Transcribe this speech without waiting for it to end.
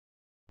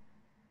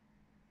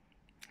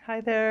Hi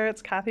there,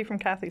 it's Kathy from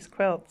Kathy's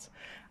Quilts.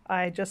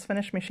 I just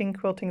finished machine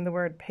quilting the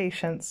word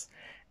patience,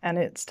 and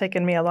it's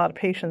taken me a lot of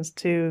patience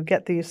to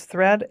get these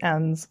thread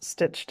ends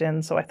stitched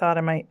in, so I thought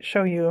I might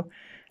show you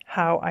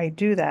how I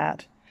do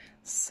that.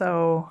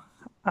 So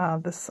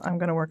I'm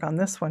going to work on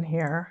this one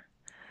here,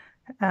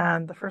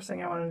 and the first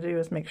thing I want to do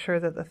is make sure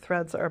that the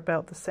threads are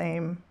about the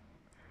same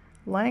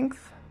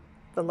length.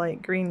 The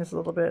light green is a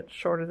little bit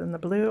shorter than the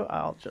blue.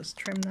 I'll just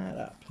trim that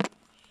up.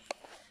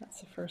 That's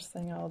the first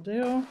thing I'll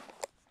do.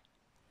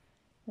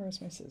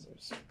 Where's my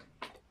scissors?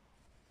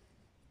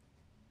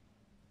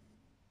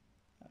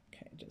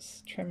 Okay,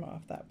 just trim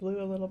off that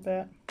blue a little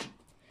bit.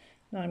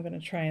 Now I'm going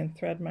to try and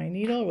thread my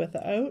needle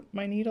without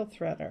my needle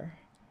threader.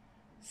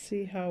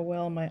 See how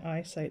well my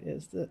eyesight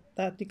is.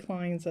 That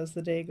declines as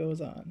the day goes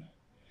on.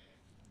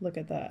 Look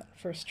at that,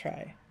 first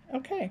try.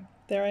 Okay,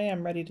 there I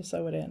am, ready to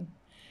sew it in.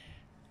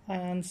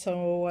 And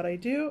so what I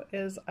do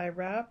is I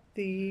wrap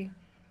the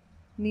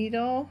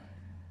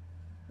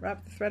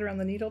thread around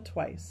the needle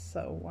twice.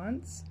 So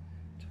once,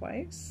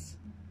 twice,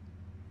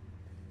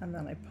 and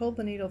then I pull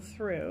the needle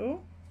through,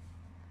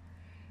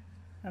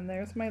 and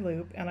there's my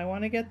loop, and I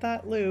want to get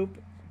that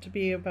loop to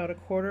be about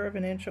 1/4 of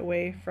an inch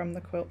away from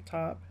the quilt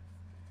top.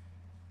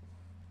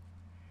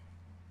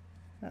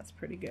 That's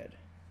pretty good.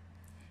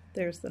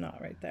 There's the knot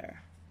right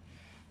there.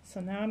 So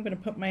now I'm going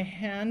to put my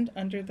hand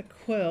under the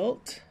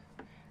quilt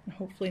and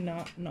hopefully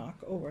not knock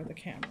over the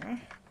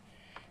camera,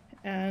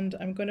 and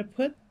I'm going to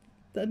put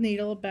the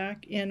needle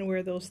back in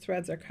where those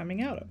threads are coming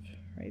out of,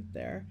 right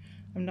there.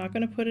 I'm not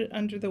going to put it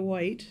under the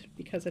white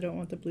because I don't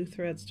want the blue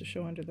threads to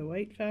show under the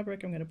white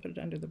fabric. I'm going to put it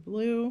under the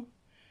blue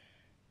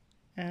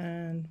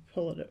and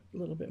pull it a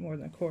little bit more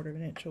than 1/4 of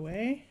an inch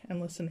away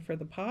and listen for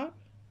the pop.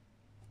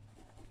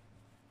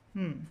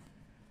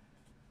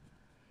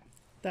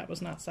 That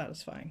was not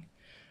satisfying.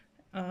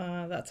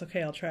 That's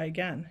okay, I'll try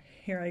again.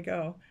 Here I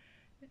go.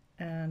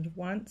 And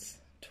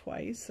once,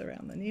 twice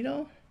around the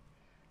needle.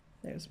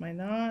 There's my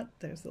knot,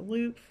 there's the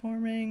loop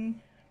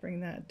forming.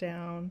 Bring that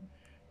down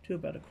to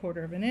about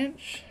 1/4 of an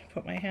inch.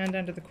 Put my hand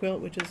under the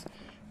quilt, which is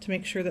to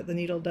make sure that the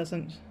needle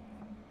doesn't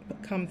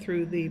come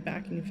through the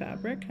backing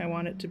fabric. I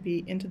want it to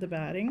be into the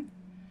batting.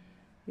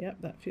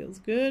 Yep, that feels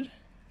good.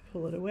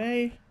 Pull it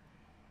away.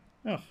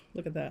 Oh,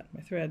 look at that.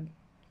 My thread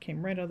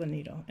came right out of the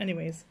needle.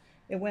 Anyways,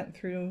 it went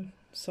through,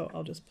 so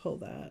I'll just pull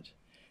that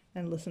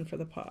and listen for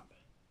the pop.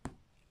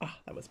 Ah,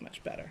 that was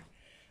much better.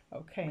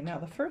 Okay, now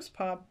the first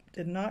pop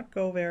did not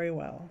go very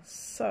well.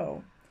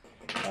 So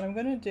what I'm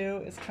going to do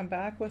is come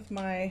back with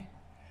my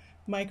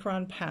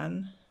Micron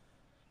pen.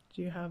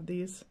 Do you have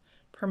these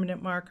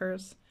permanent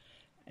markers?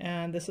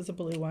 And this is a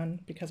blue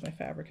one because my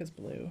fabric is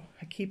blue.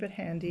 I keep it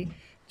handy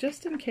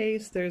just in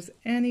case there's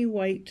any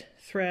white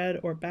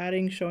thread or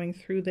batting showing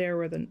through there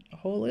where the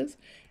hole is,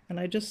 and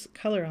I just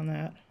color on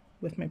that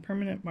with my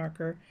permanent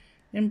marker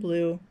in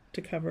blue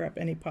to cover up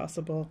any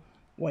possible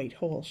white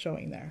hole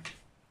showing there.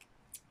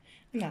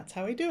 And that's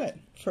how I do it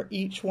for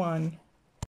each one